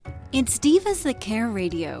It's Divas That Care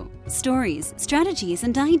Radio. Stories, strategies,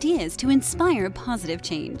 and ideas to inspire positive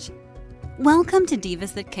change. Welcome to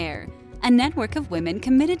Divas That Care, a network of women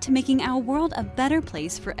committed to making our world a better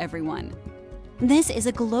place for everyone. This is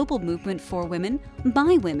a global movement for women,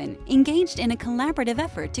 by women, engaged in a collaborative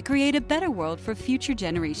effort to create a better world for future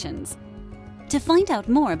generations. To find out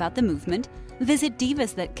more about the movement, visit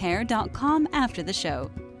divasthatcare.com after the show.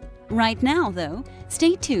 Right now, though,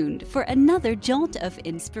 stay tuned for another jolt of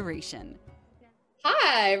inspiration.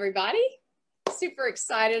 Hi, everybody. Super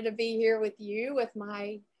excited to be here with you with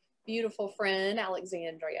my beautiful friend,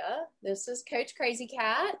 Alexandria. This is Coach Crazy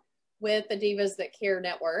Cat with the Divas That Care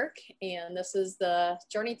Network, and this is the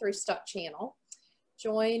Journey Through Stuck channel.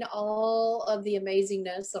 Join all of the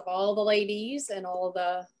amazingness of all the ladies and all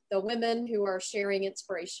the women who are sharing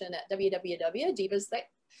inspiration at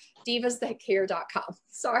www.divasthatcare.com.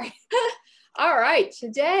 Sorry. All right.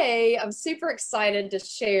 Today, I'm super excited to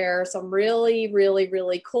share some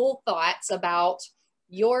really cool thoughts about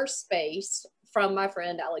your space from my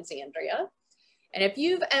friend Alexandria. And if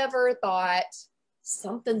you've ever thought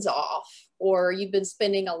something's off, or you've been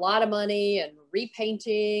spending a lot of money and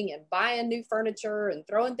repainting and buying new furniture and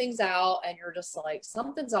throwing things out, and you're just like,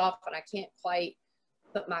 something's off and I can't quite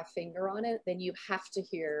put my finger on it, then you have to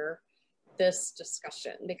hear this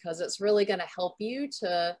discussion, because it's really going to help you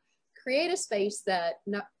to create a space that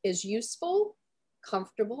is useful,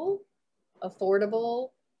 comfortable, affordable,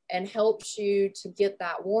 and helps you to get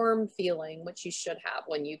that warm feeling, which you should have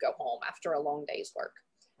when you go home after a long day's work.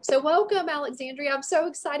 So welcome, Alexandria. I'm so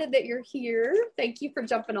excited that you're here. Thank you for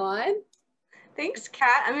jumping on. Thanks,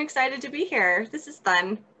 Kat. I'm excited to be here. This is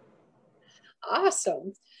fun.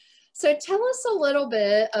 Awesome. So tell us a little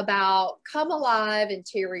bit about Come Alive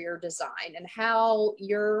Interior Design and how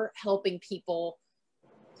you're helping people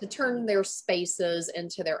to turn their spaces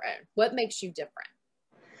into their own. What makes you different?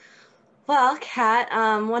 Well, Kat,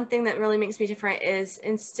 one thing that really makes me different is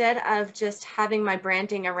instead of just having my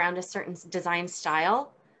branding around a certain design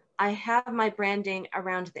style, I have my branding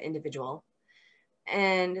around the individual.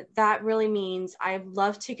 And that really means I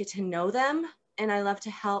love to get to know them, and I love to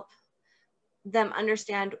help them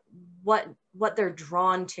understand what they're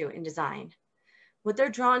drawn to in design, what they're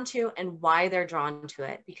drawn to and why they're drawn to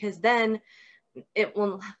it, because then it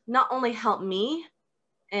will not only help me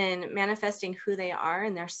in manifesting who they are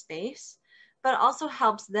in their space, but also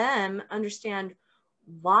helps them understand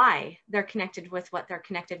why they're connected with what they're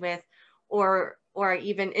connected with, or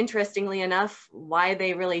even interestingly enough, why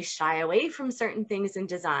they really shy away from certain things in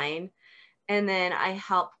design. And then I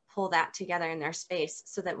help pull that together in their space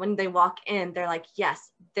so that when they walk in, they're like,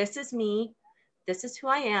 yes, this is me. This is who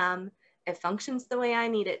I am. It functions the way I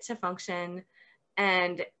need it to function.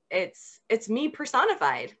 And it's me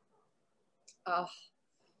personified. Oh,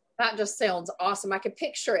 that just sounds awesome. I could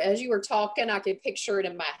picture it as you were talking. I could picture it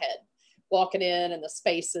in my head, walking in, and the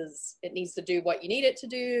spaces, it needs to do what you need it to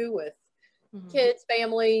do with kids,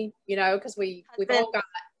 family, you know, because we've all got,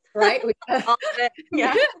 right?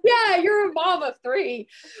 Yeah. Yeah, you're a mom of 3,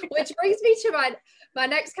 which brings me to my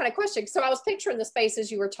next kind of question. So I was picturing the space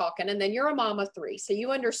as you were talking, and then you're a mom of 3, so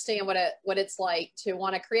you understand what it's like to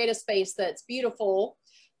want to create a space that's beautiful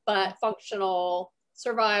but functional,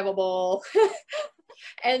 survivable.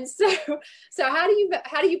 And so how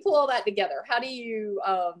do you pull all that together? How do you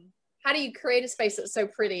create a space that's so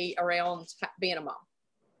pretty around being a mom?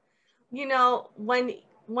 You know, when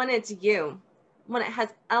it's you, when it has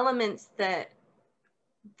elements that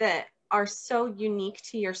are so unique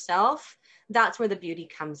to yourself, that's where the beauty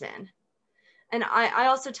comes in. And I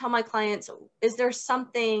also tell my clients, is there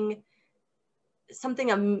something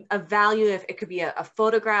of value? If it could be a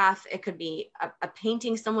photograph, it could be a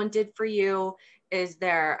painting someone did for you. Is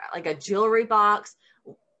there like a jewelry box?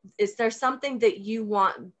 Is there something that you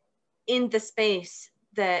want in the space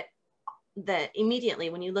that immediately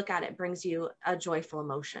when you look at it brings you a joyful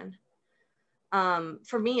emotion?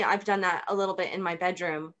 For me, I've done that a little bit in my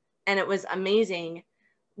bedroom, and it was amazing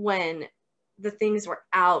when the things were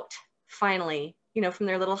out finally, you know, from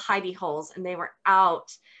their little hidey holes, and they were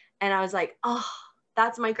out, and I was like, oh,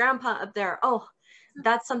 that's my grandpa up there. Oh,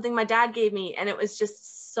 that's something my dad gave me. And it was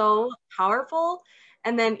just so powerful.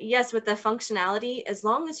 And then yes, with the functionality, as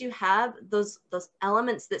long as you have those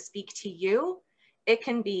elements that speak to you, it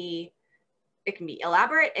can be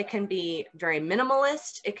elaborate, it can be very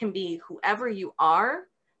minimalist, it can be whoever you are,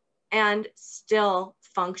 and still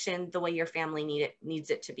function the way your family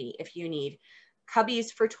needs it to be. If you need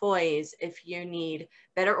cubbies for toys, if you need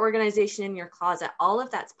better organization in your closet, all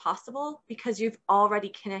of that's possible because you've already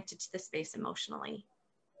connected to the space emotionally.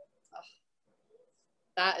 Oh,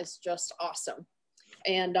 that is just awesome.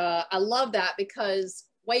 And I love that because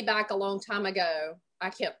way back a long time ago,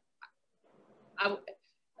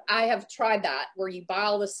 I have tried that where you buy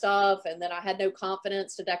all the stuff and then I had no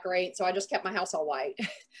confidence to decorate. So I just kept my house all white.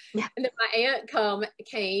 Yeah. And then my aunt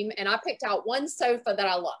came and I picked out one sofa that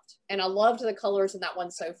I loved, and I loved the colors in that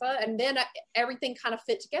one sofa. And then everything kind of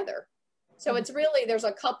fit together. So it's really, there's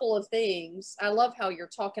a couple of things. I love how you're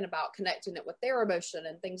talking about connecting it with their emotion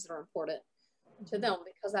and things that are important to them,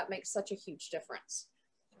 because that makes such a huge difference.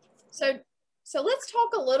 So let's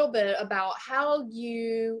talk a little bit about how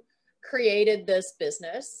you created this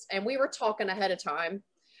business. And we were talking ahead of time,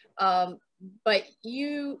 but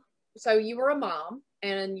you were a mom,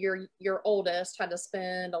 and your oldest had to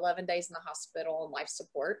spend 11 days in the hospital on life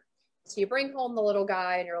support. So you bring home the little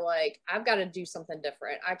guy and you're like, I've got to do something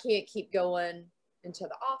different. I can't keep going into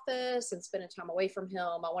the office and spending time away from him.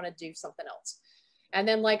 I want to do something else. And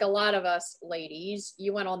then, like a lot of us ladies,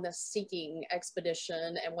 you went on this seeking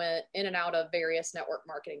expedition and went in and out of various network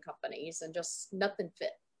marketing companies, and just nothing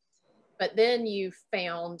fit. But then you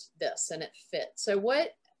found this and it fit. So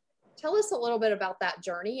tell us a little bit about that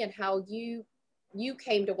journey and how you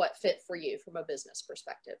came to what fit for you from a business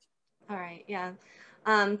perspective. All right. Yeah.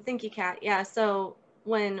 Thank you, Kat. Yeah. So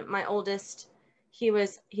when my oldest, he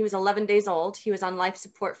was 11 days old, he was on life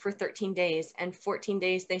support for 13 days, and 14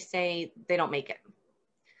 days, they say they don't make it.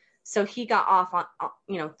 So he got off on,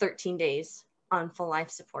 13 days on full life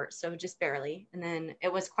support. So just barely. And then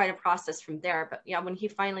it was quite a process from there. But yeah, when he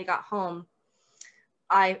finally got home,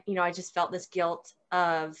 I just felt this guilt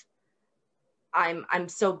of, I'm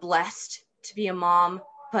so blessed to be a mom,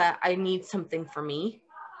 but I need something for me.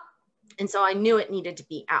 And so I knew it needed to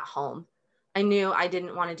be at home. I knew I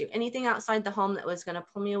didn't want to do anything outside the home that was going to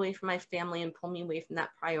pull me away from my family and pull me away from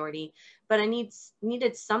that priority. But I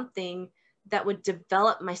needed something that would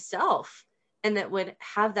develop myself and that would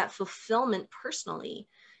have that fulfillment personally.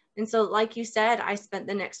 And so, like you said, I spent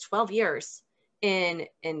the next 12 years in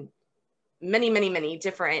many, many, many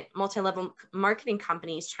different multi-level marketing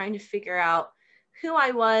companies trying to figure out who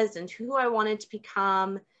I was and who I wanted to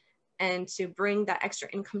become, and to bring that extra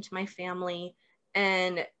income to my family.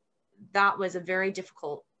 And that was a very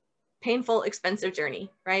difficult, painful, expensive journey,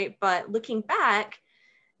 right? But looking back,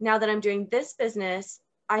 now that I'm doing this business,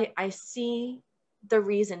 I see the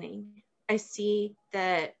reasoning. I see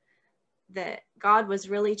that God was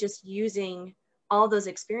really just using all those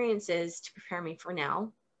experiences to prepare me for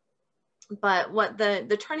now. But what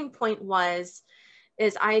the turning point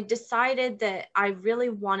is I decided that I really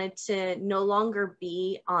wanted to no longer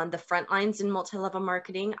be on the front lines in multi-level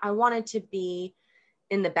marketing. I wanted to be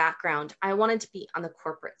in the background. I wanted to be on the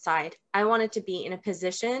corporate side. I wanted to be in a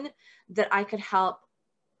position that I could help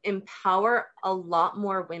empower a lot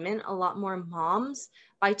more women, a lot more moms,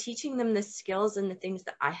 by teaching them the skills and the things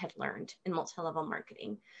that I had learned in multi-level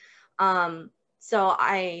marketing. So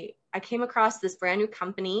I came across this brand new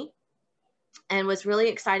company and was really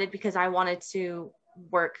excited because I wanted to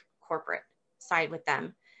work corporate side with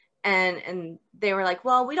them. And they were like,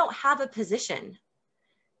 well, we don't have a position.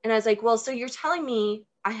 And I was like, well, so you're telling me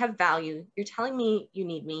I have value. You're telling me you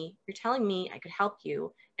need me. You're telling me I could help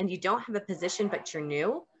you, and you don't have a position, but you're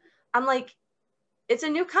new. I'm like, it's a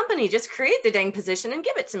new company. Just create the dang position and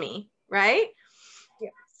give it to me. Right. Yeah.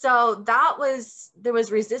 So there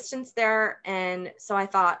was resistance there. And so I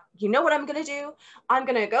thought, you know what I'm going to do? I'm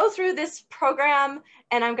going to go through this program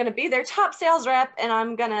and I'm going to be their top sales rep, and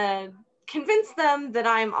I'm going to convince them that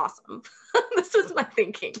I'm awesome. This was my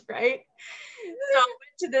thinking. Right. So I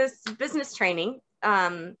went to this business training.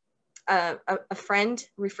 A friend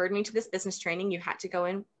referred me to this business training. You had to go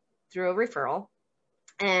in through a referral.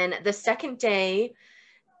 And the second day,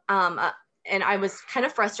 and I was kind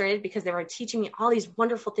of frustrated because they were teaching me all these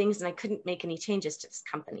wonderful things and I couldn't make any changes to this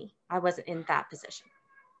company. I wasn't in that position,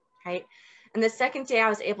 right? And the second day I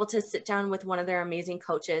was able to sit down with one of their amazing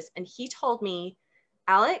coaches, and he told me,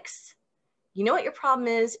 Alex, you know what your problem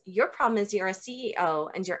is? Your problem is you're a CEO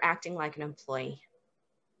and you're acting like an employee.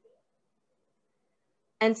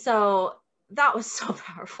 And so that was so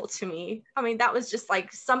powerful to me. I mean, that was just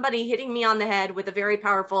like somebody hitting me on the head with a very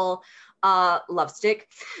powerful love stick.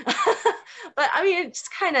 But I mean, it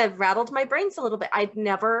just kind of rattled my brains a little bit. I'd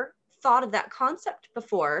never thought of that concept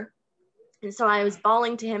before. And so I was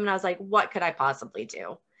bawling to him and I was like, what could I possibly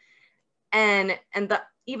do? And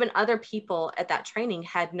even other people at that training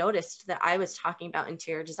had noticed that I was talking about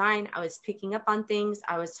interior design. I was picking up on things.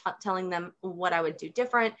 I was telling them what I would do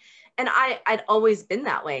different. And I'd always been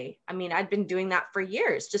that way. I mean, I'd been doing that for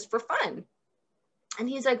years, just for fun. And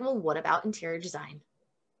he's like, well, what about interior design?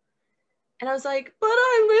 And I was like, but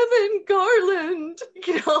I live in Garland,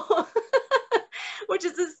 which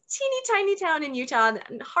is this teeny tiny town in Utah that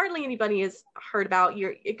hardly anybody has heard about.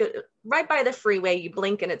 It goes right by the freeway, you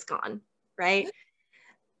blink and it's gone, right?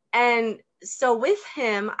 And so with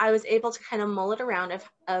him, I was able to kind of mull it around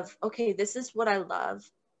of okay, this is what I love.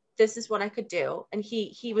 This is what I could do. And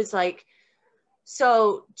he was like,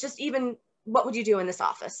 so just even, what would you do in this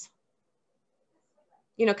office?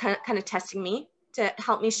 You know, kind of testing me to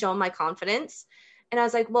help me show my confidence. And I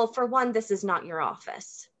was like, well, for one, this is not your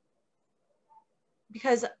office.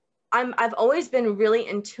 Because I've always been really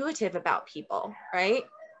intuitive about people, right?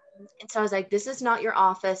 And so I was like, this is not your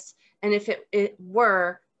office. And if it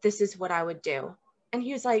were, this is what I would do. And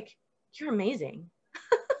he was like, you're amazing.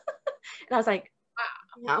 And I was like,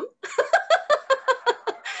 wow.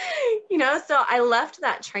 You know, so I left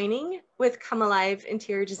that training with Come Alive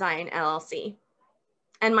Interior Design LLC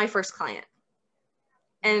and my first client.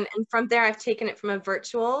 And from there, I've taken it from a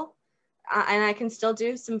virtual, and I can still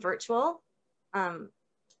do some virtual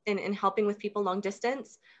in helping with people long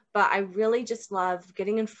distance. But I really just love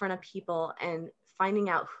getting in front of people and finding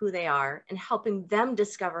out who they are and helping them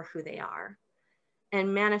discover who they are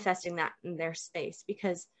and manifesting that in their space,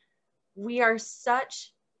 because we are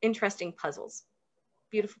such interesting puzzles,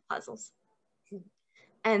 beautiful puzzles.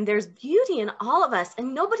 And there's beauty in all of us,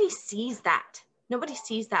 and nobody sees that. Nobody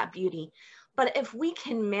sees that beauty. But if we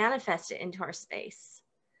can manifest it into our space,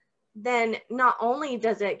 then not only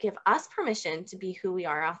does it give us permission to be who we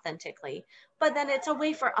are authentically, but then it's a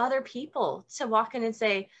way for other people to walk in and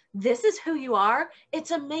say, this is who you are.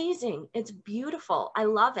 It's amazing. It's beautiful. I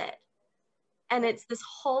love it. And it's this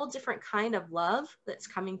whole different kind of love that's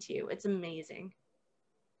coming to you. It's amazing.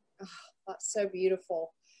 Oh, that's so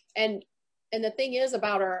beautiful. And the thing is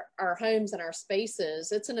about our homes and our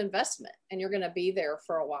spaces, it's an investment and you're going to be there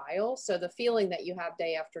for a while. So the feeling that you have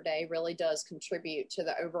day after day really does contribute to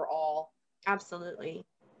the overall. Absolutely.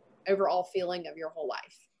 Overall feeling of your whole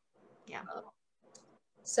life. Yeah.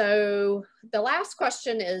 So the last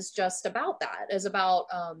question is just about that, is about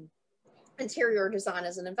interior design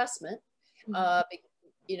as an investment.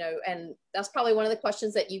 You know, and that's probably one of the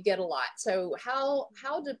questions that you get a lot. So how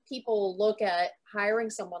do people look at hiring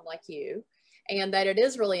someone like you, and that it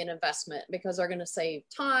is really an investment because they're going to save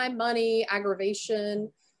time, money, aggravation,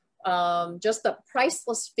 just the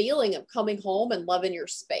priceless feeling of coming home and loving your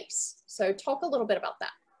space. So talk a little bit about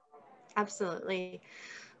that. Absolutely.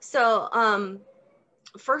 So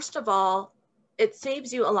first of all, it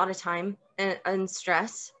saves you a lot of time and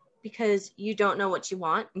stress, because you don't know what you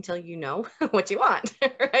want until you know what you want,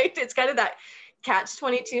 right? It's kind of that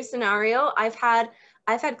catch-22 scenario. I've had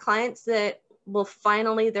clients that will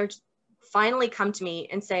finally come to me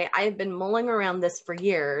and say, I've been mulling around this for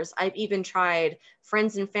years. I've even tried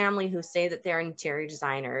friends and family who say that they're interior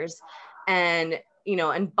designers and, you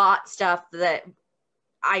know, and bought stuff that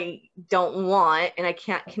I don't want and I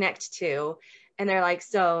can't connect to. And they're like,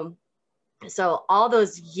 so all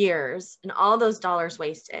those years and all those dollars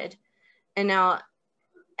wasted. And now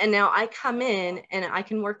I come in and I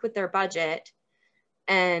can work with their budget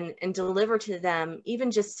and deliver to them, even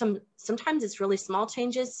just sometimes it's really small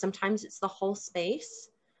changes. Sometimes it's the whole space,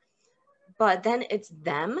 but then it's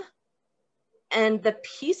them and the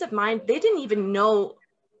peace of mind they didn't even know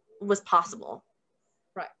was possible.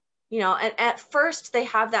 Right. You know, and at first they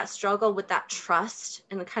have that struggle with that trust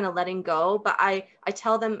and kind of letting go. But I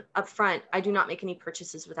tell them up front, I do not make any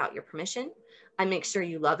purchases without your permission. I make sure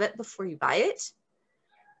you love it before you buy it.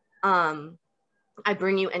 I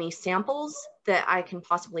bring you any samples that I can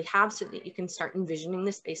possibly have so that you can start envisioning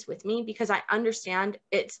the space with me, because I understand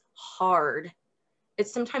it's hard.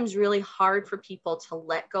 It's sometimes really hard for people to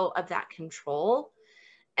let go of that control.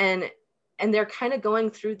 And they're kind of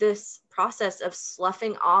going through this process of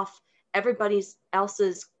sloughing off everybody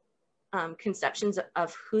else's conceptions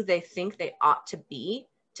of who they think they ought to be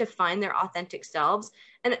to find their authentic selves.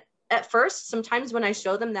 And at first, sometimes when I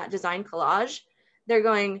show them that design collage, they're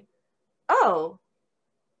going, oh,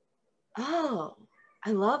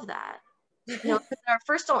 I love that. You know, our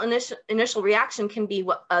first initial reaction can be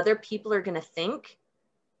what other people are going to think.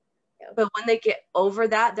 But when they get over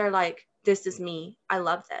that, they're like, this is me. I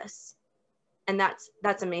love this. And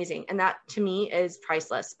that's amazing. And that to me is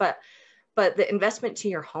priceless. But the investment to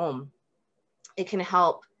your home, it can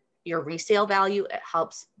help your resale value. It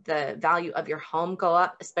helps the value of your home go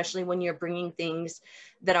up, especially when you're bringing things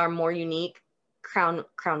that are more unique, crown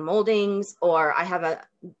moldings, or I have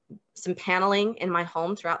some paneling in my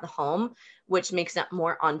home throughout the home, which makes it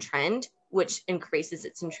more on trend, which increases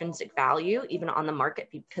its intrinsic value even on the market,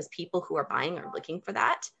 because people who are buying are looking for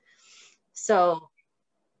that. So,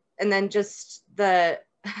 and then just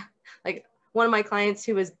like one of my clients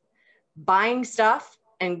who was buying stuff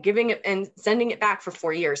and giving it and sending it back for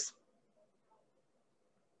 4 years.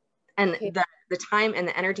 And the time and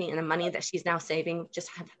the energy and the money that she's now saving just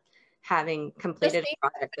having completed a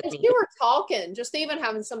project with me. You were talking, just even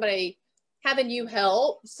having you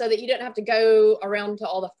help so that you didn't have to go around to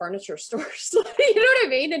all the furniture stores. You know what I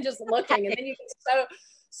mean? And just looking, and then you get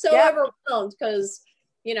so overwhelmed because,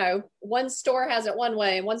 you know, one store has it one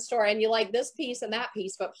way and one store, and you like this piece and that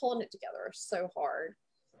piece, but pulling it together is so hard.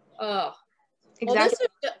 Oh, exactly.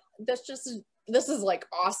 Well, this is like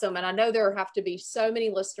awesome. And I know there have to be so many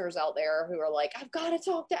listeners out there who are like, I've got to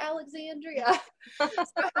talk to Alexandria. So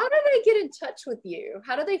how do they get in touch with you?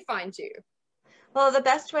 How do they find you? Well, the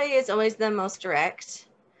best way is always the most direct.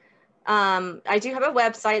 I do have a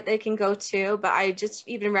website they can go to, but I just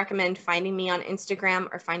even recommend finding me on Instagram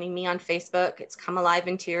or finding me on Facebook. It's Come Alive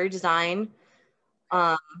Interior Design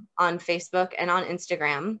on Facebook and on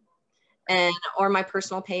Instagram, or my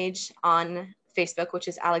personal page on Facebook, which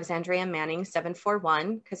is Alexandria Manning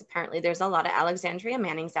 741, because apparently there's a lot of Alexandria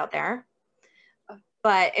Mannings out there.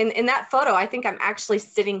 But in that photo, I think I'm actually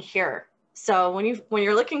sitting here. So when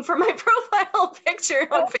you're looking for my profile picture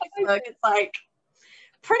on Facebook, it's like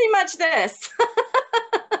pretty much this.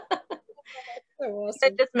 So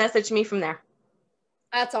awesome. Just message me from there.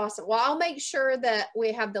 That's awesome. Well, I'll make sure that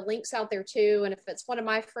we have the links out there too. And if it's one of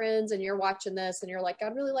my friends and you're watching this and you're like,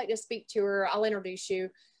 I'd really like to speak to her, I'll introduce you.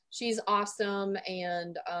 She's awesome.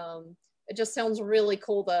 And it just sounds really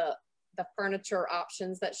cool, the furniture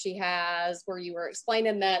options that she has, where you were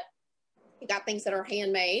explaining that you got things that are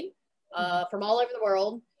handmade from all over the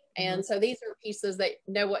world. And so these are pieces that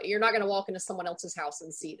know what you're not going to walk into someone else's house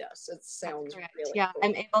and see this. It sounds really cool.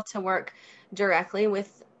 I'm able to work directly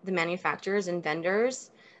with the manufacturers and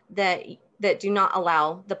vendors that do not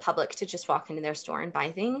allow the public to just walk into their store and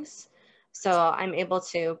buy things. So I'm able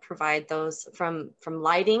to provide those from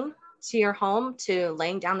lighting to your home to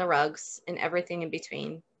laying down the rugs and everything in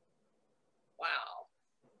between. Wow.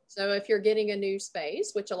 So if you're getting a new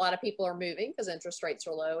space, which a lot of people are moving because interest rates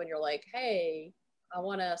are low, and you're like, hey, I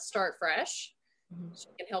want to start fresh, she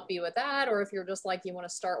can help you with that. Or if you're just like, you want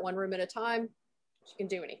to start one room at a time, she can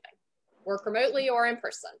do anything, work remotely or in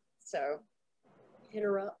person. So hit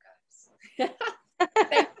her up, guys.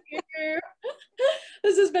 Thank you.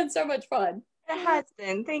 This has been so much fun. It has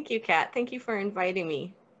been. Thank you, Kat. Thank you for inviting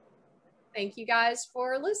me. Thank you guys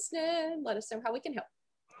for listening. Let us know how we can help.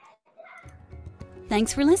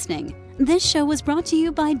 Thanks for listening. This show was brought to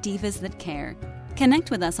you by Divas That Care. Connect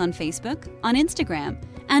with us on Facebook, on Instagram,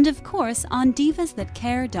 and of course on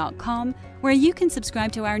divasthatcare.com, where you can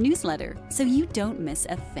subscribe to our newsletter so you don't miss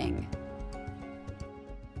a thing.